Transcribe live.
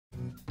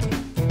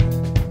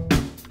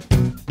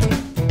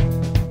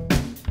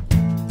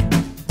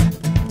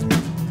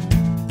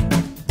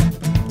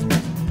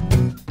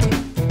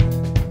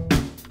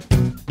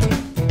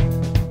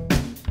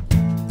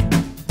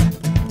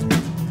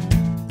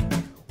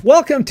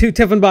Welcome to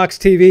Tiffin Box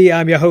TV.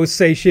 I'm your host,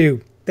 Sei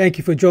Shu. Thank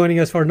you for joining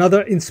us for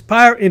another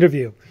Inspire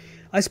interview.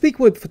 I speak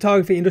with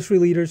photography industry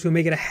leaders who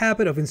make it a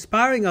habit of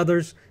inspiring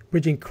others,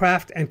 bridging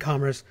craft and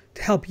commerce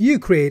to help you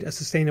create a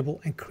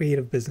sustainable and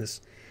creative business.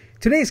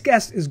 Today's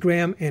guest is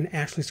Graham and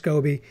Ashley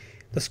Scobey,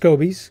 the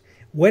Scobeys,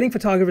 wedding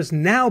photographers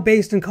now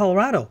based in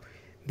Colorado.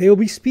 They will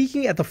be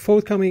speaking at the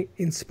forthcoming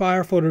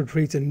Inspire Photo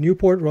Retreats in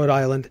Newport, Rhode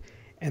Island,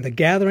 and the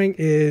gathering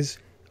is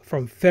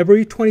from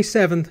February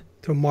 27th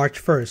to March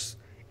 1st.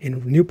 In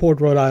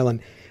Newport, Rhode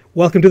Island.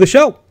 Welcome to the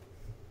show.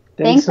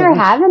 Thanks for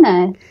having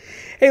us.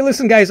 Hey,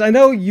 listen, guys, I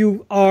know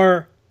you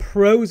are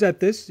pros at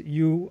this.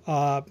 You,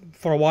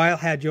 for a while,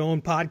 had your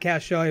own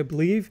podcast show, I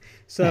believe.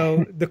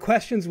 So the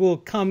questions will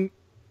come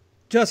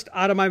just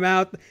out of my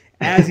mouth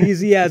as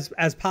easy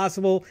as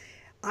possible.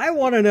 I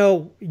want to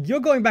know, you're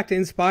going back to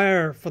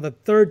Inspire for the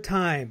third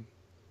time,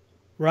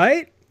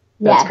 right?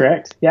 That's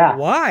correct. Yeah.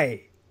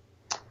 Why?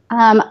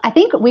 I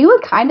think we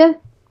would kind of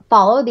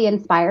follow the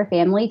Inspire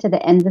family to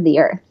the ends of the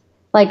earth.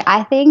 Like,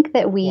 I think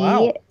that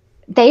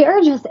they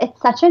are just,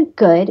 it's such a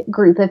good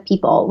group of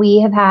people. We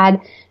have had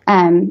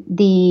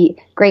the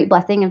great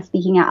blessing of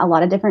speaking at a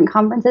lot of different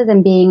conferences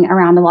and being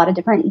around a lot of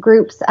different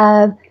groups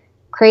of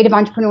creative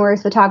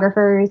entrepreneurs,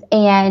 photographers,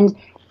 and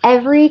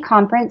every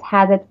conference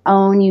has its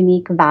own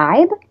unique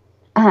vibe.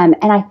 And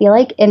I feel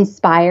like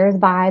Inspire's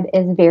vibe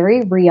is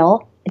very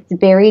real. It's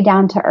very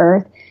down to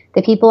earth.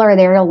 The people are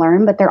there to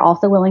learn, but they're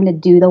also willing to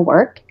do the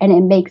work. And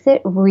it makes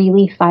it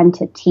really fun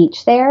to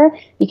teach there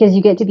because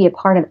you get to be a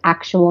part of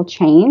actual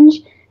change.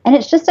 And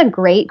it's just a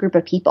great group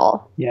of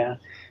people. Yeah.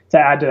 To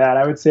add to that,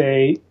 I would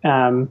say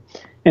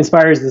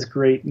Inspire is this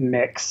great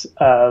mix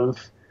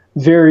of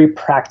very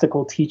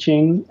practical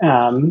teaching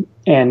and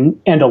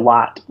a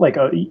lot. Like,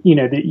 that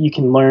you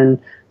can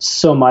learn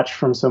so much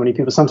from so many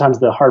people. Sometimes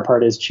the hard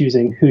part is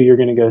choosing who you're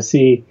going to go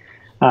see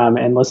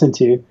and listen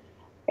to.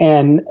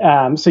 And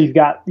so you've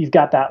got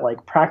that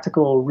like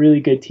practical, really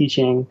good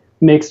teaching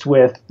mixed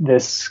with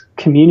this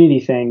community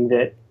thing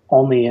that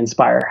only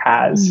Inspire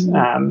has.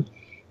 Mm-hmm.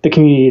 The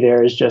community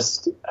there is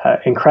just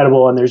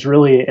incredible, and there's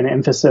really an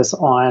emphasis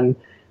on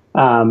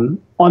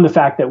the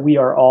fact that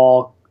we're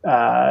all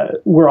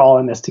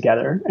in this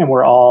together, and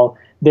we're all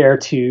there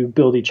to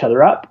build each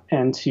other up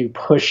and to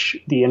push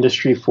the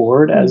industry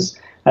forward as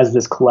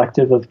this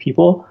collective of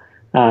people.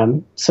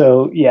 To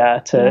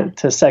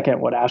second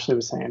what Ashley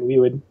was saying,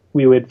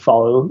 we would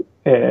follow,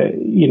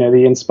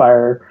 the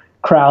Inspire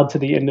crowd to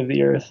the end of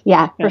the earth.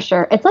 Yeah, for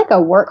sure. It's like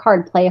a work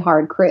hard, play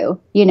hard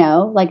crew,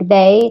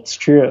 It's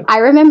true. I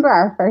remember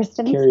our first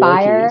Inspire.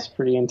 Karaoke is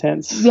pretty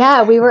intense.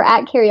 Yeah, we were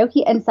at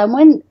karaoke and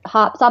someone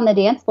hops on the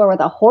dance floor with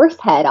a horse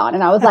head on.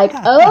 And I was like,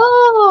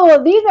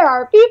 oh, these are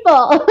our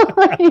people.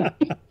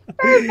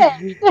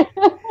 Perfect.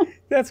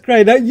 That's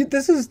great. Now,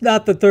 this is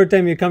not the third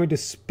time you're coming to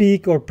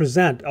speak or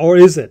present, or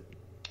is it?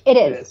 It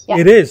is. Yeah.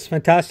 It is.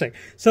 Fantastic.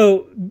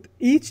 So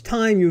each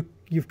time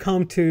you've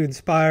come to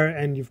Inspire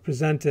and you've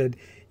presented,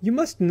 you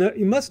must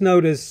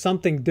notice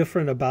something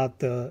different about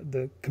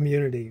the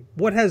community.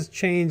 What has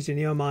changed in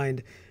your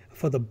mind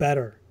for the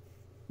better?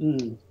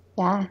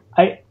 Yeah.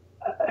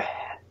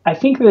 I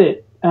think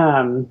that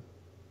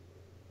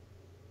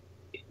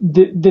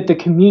the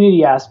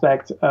community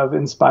aspect of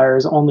Inspire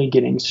is only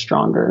getting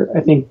stronger.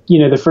 I think,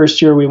 the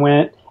first year we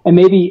went, and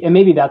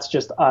maybe that's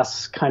just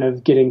us kind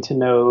of getting to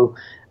know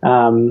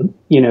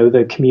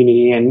the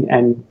community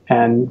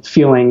and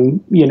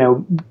feeling,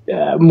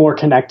 more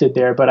connected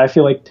there. But I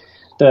feel like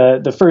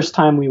the first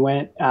time we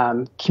went,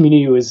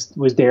 community was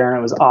there and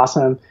it was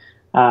awesome.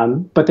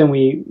 But then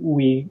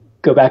we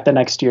go back the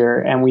next year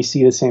and we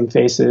see the same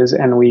faces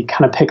and we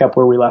kind of pick up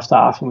where we left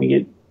off and we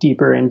get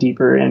deeper and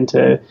deeper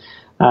into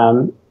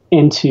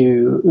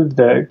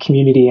the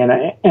community.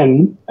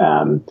 And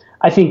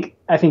I think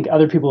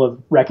other people have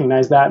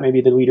recognized that.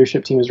 Maybe the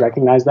leadership team has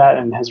recognized that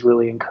and has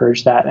really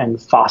encouraged that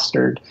and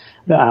fostered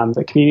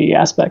the community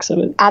aspects of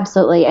it.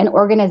 Absolutely. And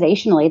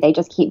organizationally, they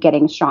just keep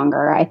getting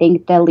stronger. I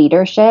think the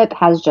leadership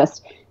has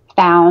just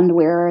found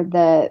where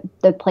the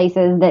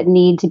places that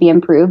need to be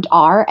improved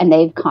are, and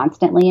they've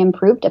constantly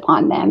improved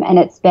upon them. And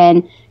it's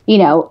been,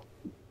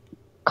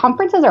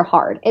 conferences are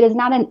hard. It is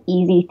not an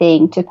easy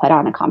thing to put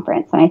on a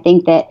conference. And I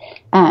think that,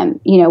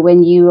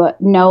 when you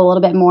know a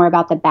little bit more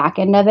about the back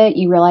end of it,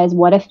 you realize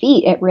what a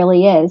feat it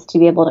really is to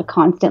be able to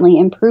constantly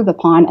improve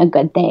upon a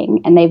good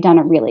thing. And they've done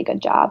a really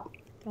good job.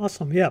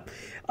 Awesome. Yeah.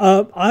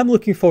 I'm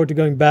looking forward to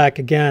going back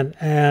again.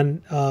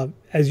 And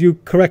as you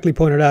correctly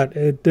pointed out,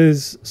 it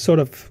is sort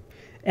of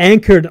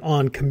anchored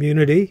on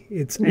community.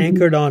 It's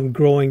anchored on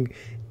growing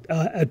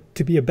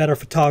to be a better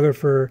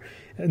photographer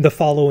in the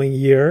following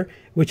year,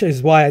 which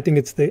is why I think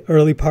it's the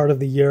early part of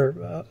the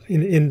year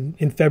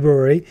in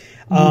February.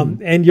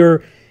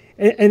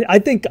 And I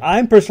think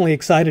I'm personally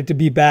excited to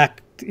be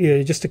back,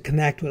 just to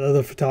connect with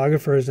other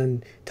photographers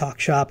and talk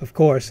shop, of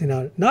course,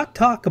 not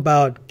talk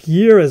about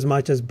gear as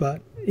much as,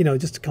 but,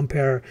 just to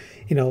compare,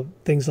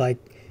 things like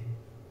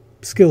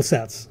skill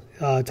sets,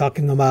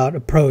 talking about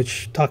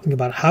approach, talking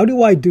about how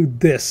do I do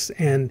this,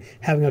 and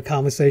having a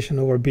conversation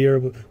over beer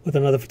with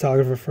another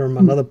photographer from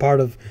another part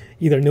of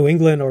either New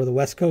England or the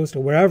West Coast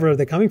or wherever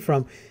they're coming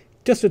from,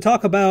 just to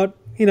talk about,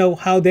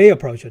 how they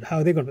approach it,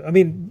 how they're going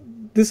to,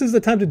 this is the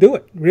time to do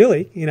it,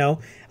 really,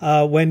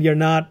 when you're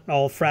not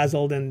all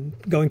frazzled and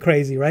going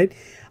crazy, right?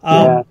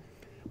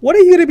 What are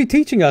you going to be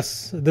teaching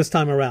us this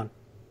time around?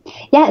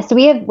 Yeah, so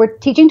we're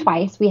teaching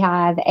twice. We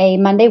have a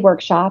Monday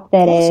workshop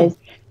that is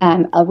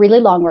a really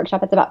long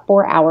workshop. It's about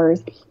 4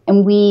 hours.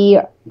 And we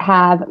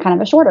have kind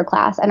of a shorter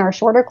class. And our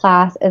shorter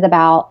class is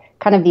about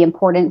kind of the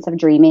importance of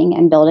dreaming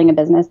and building a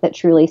business that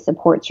truly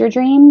supports your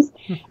dreams.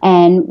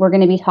 And we're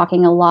going to be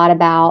talking a lot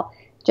about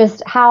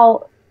just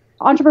how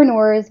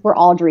entrepreneurs, we're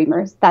all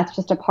dreamers. That's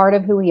just a part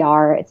of who we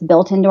are. It's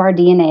built into our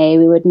DNA.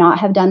 We would not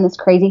have done this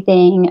crazy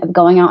thing of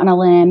going out on a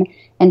limb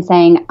and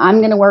saying, I'm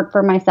going to work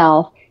for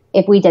myself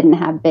if we didn't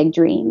have big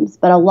dreams.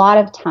 But a lot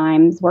of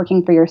times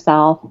working for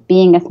yourself,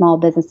 being a small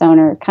business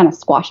owner kind of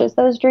squashes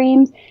those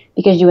dreams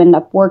because you end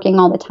up working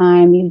all the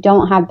time. You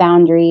don't have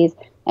boundaries,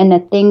 and the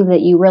things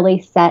that you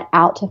really set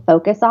out to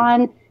focus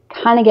on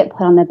kind of get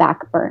put on the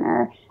back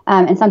burner.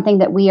 And something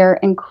that we are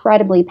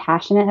incredibly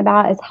passionate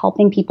about is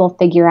helping people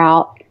figure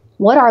out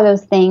what are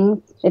those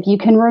things, if you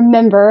can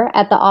remember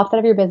at the offset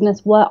of your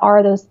business, what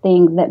are those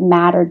things that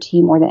mattered to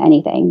you more than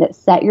anything, that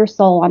set your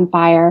soul on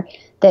fire,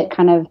 that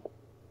kind of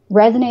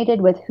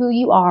resonated with who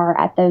you are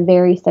at the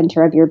very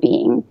center of your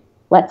being.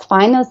 Let's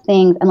find those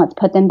things and let's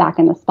put them back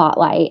in the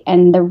spotlight.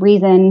 And the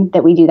reason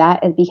that we do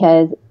that is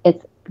because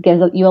it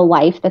gives you a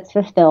life that's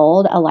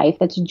fulfilled, a life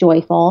that's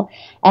joyful.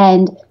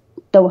 And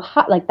the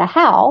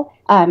how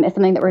is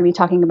something that we're going to be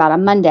talking about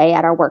on Monday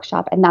at our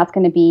workshop. And that's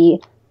going to be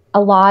a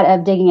lot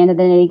of digging into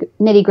the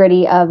nitty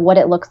gritty of what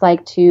it looks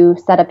like to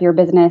set up your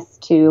business,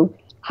 to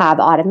have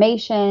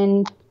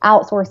automation,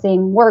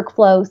 outsourcing,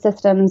 workflow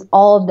systems,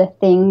 all of the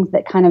things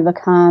that kind of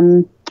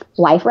become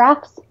life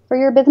rafts for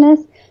your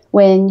business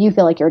when you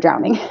feel like you're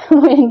drowning,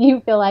 when you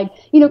feel like,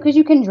 because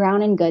you can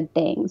drown in good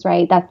things,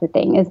 right? That's the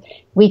thing, is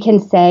we can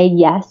say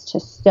yes to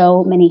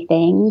so many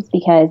things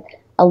because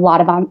a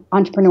lot of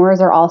entrepreneurs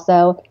are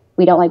also,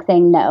 we don't like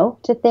saying no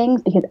to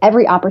things because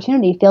every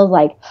opportunity feels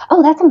like,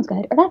 oh, that sounds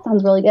good, or that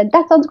sounds really good,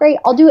 that sounds great,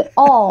 I'll do it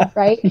all,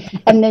 right?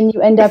 And then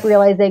you end up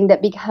realizing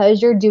that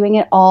because you're doing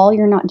it all,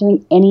 you're not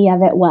doing any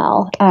of it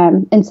well.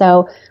 And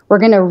so we're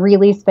going to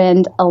really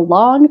spend a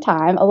lot of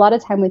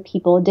time with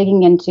people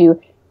digging into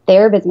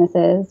their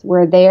businesses,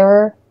 where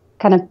their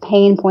kind of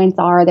pain points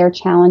are, their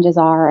challenges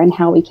are, and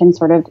how we can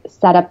sort of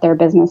set up their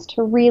business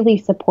to really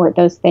support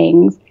those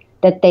things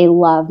that they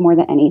love more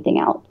than anything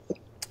else.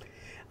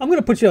 I'm going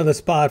to put you on the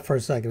spot for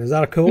a second. Is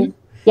that cool?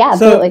 Yeah,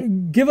 absolutely. So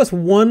give us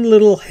one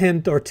little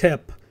hint or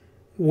tip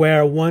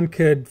where one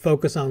could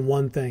focus on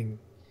one thing.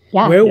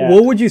 Yeah.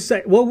 What would you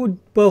say?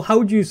 How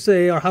would you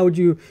say, or how would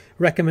you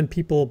recommend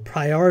people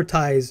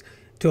prioritize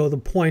to the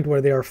point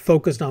where they are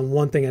focused on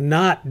one thing and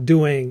not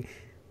doing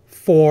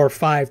 4 or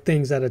 5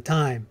 things at a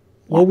time?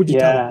 What would you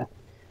tell them?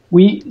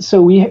 We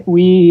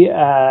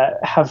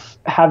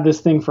have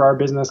this thing for our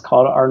business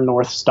called our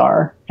North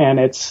Star, and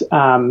it's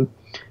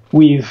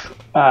we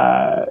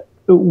had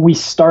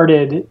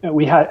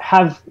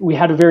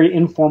a very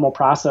informal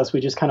process.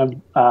 We just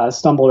kind of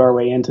stumbled our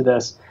way into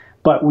this,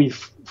 but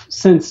we've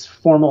since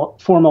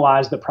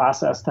formalized the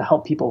process to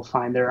help people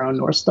find their own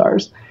North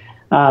Stars.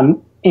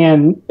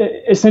 And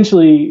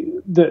essentially,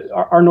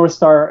 our North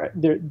Star,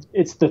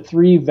 it's the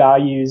 3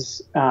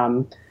 values,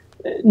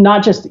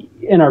 not just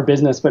in our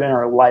business, but in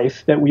our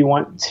life that we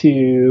want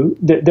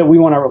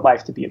our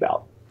life to be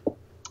about.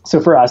 So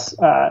for us,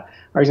 our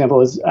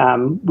example is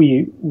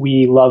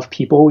we love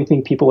people. We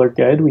think people are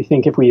good. We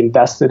think if we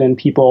invested in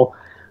people,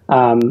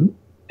 and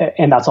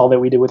that's all that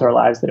we did with our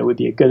lives, that it would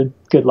be a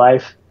good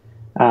life.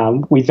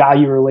 We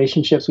value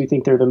relationships. We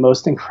think they're the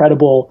most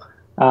incredible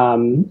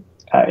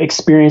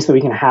experience that we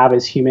can have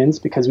as humans,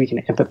 because we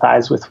can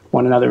empathize with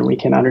one another, and we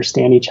can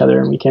understand each other,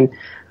 and we can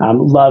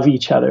love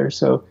each other.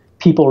 So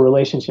people,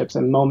 relationships,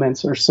 and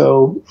moments are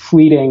so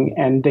fleeting,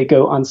 and they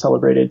go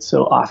uncelebrated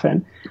so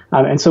often.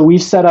 And so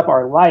we've set up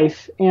our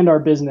life and our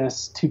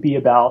business to be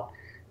about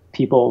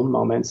people,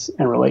 moments,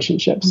 and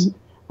relationships.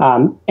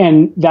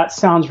 And that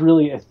sounds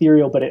really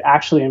ethereal, but it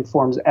actually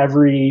informs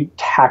every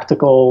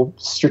tactical,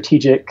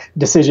 strategic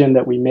decision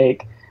that we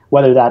make,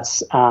 whether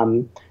that's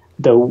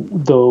the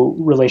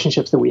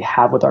relationships that we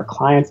have with our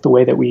clients, the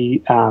way that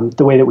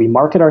we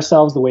market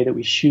ourselves, the way that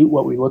we shoot,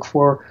 what we look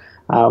for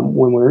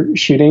when we're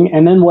shooting,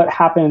 and then what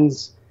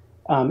happens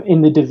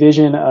in the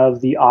division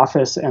of the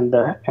office and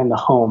the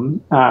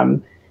home,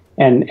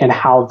 and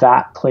how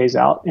that plays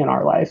out in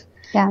our life.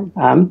 Yeah.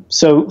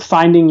 So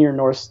finding your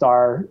North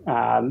Star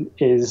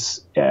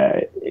is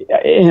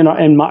in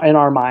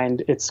our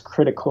mind, it's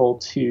critical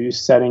to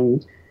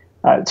setting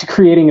to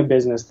creating a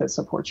business that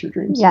supports your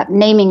dreams. Yeah,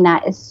 naming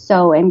that is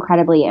so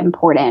incredibly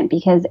important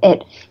because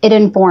it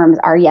informs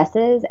our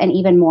yeses, and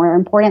even more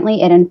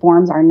importantly, it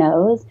informs our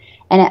nos,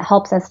 and it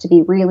helps us to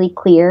be really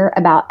clear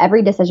about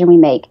every decision we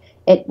make.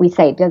 We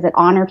say, does it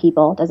honor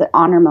people? Does it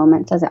honor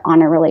moments? Does it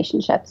honor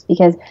relationships?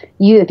 Because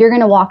if you're going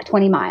to walk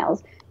 20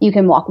 miles, you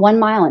can walk 1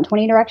 mile in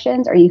 20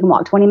 directions, or you can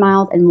walk 20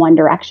 miles in one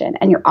direction.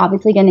 And you're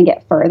obviously going to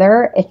get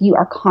further if you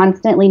are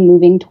constantly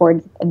moving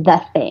towards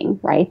the thing,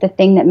 right? The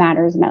thing that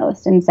matters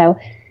most. And so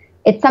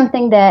it's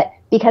something that,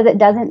 because it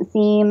doesn't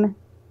seem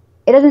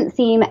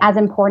as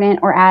important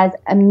or as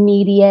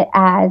immediate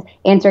as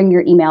answering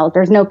your emails.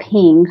 There's no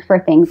ping for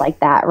things like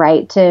that,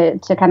 right? To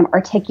kind of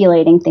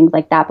articulating things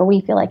like that. But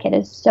we feel like it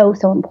is so,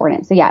 so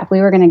important. So yeah, if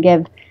we were going to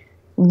give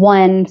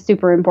one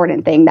super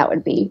important thing, that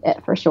would be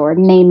it for sure.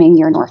 Naming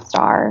your North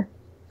Star.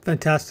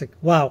 Fantastic.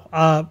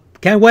 Wow.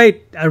 Can't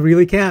wait. I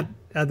really can't.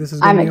 This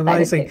is going to be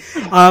amazing.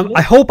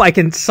 I hope I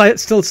can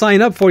still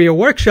sign up for your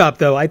workshop,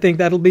 though. I think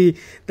that'll be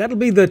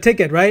the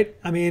ticket, right?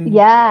 I mean,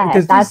 yeah,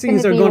 because these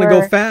things are going to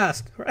go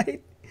fast,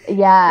 right?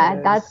 Yeah,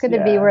 that's going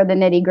to be where the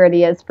nitty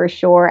gritty is for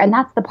sure. And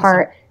that's the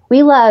part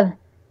we love.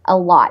 A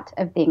lot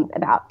of things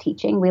about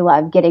teaching. We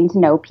love getting to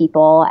know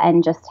people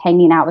and just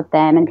hanging out with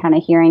them and kind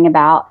of hearing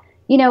about,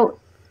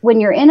 when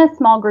you're in a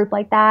small group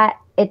like that,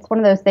 it's one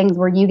of those things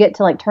where you get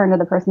to like turn to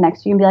the person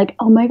next to you and be like,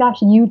 oh my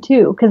gosh, you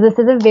too. Because this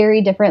is a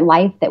very different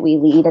life that we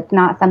lead. It's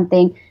not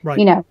something,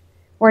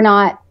 we're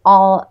not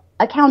all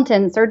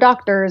accountants or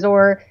doctors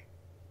or,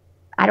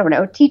 I don't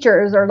know,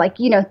 teachers or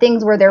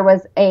things where there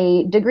was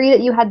a degree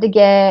that you had to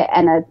get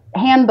and a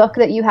handbook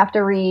that you have to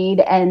read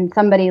and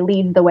somebody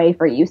leads the way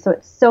for you. So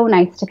it's so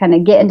nice to kind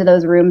of get into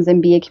those rooms and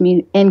be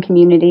in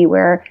community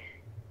where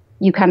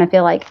you kind of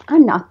feel like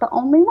I'm not the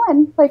only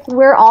one. Like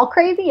we're all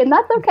crazy and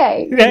that's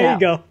okay. There you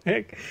go.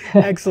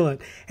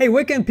 Excellent. Hey,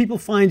 where can people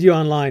find you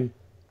online?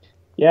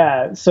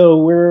 Yeah, so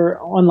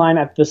we're online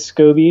at the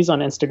Scobeys on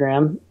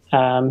Instagram,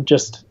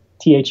 just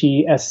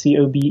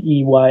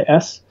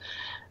THESCOBEYS,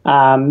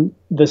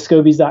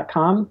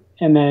 thescobeys.com.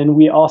 And then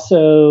we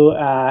also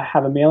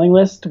have a mailing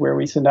list where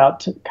we send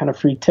out kind of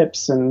free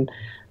tips and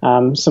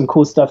some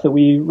cool stuff that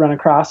we run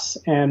across.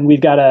 And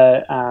we've got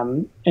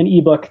an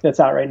ebook that's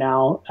out right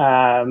now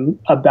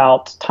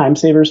about time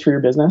savers for your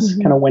business,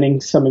 kind of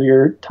winning some of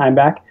your time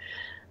back.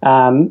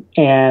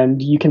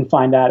 And you can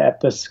find that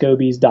at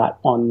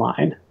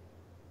thescobeys.online.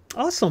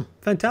 Awesome.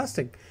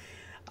 Fantastic.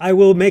 I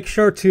will make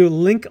sure to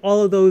link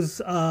all of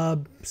those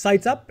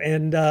sites up,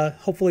 and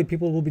hopefully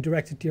people will be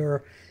directed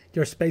to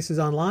your spaces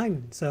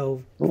online.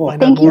 So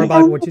find out more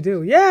about what you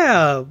do.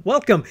 Yeah,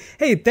 welcome.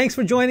 Hey, thanks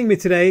for joining me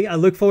today. I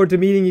look forward to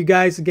meeting you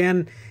guys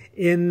again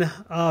in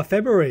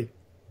February.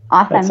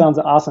 Awesome. That sounds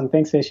awesome.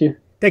 Thanks, Seishu.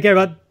 Take care,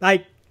 bud.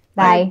 Bye.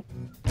 Bye.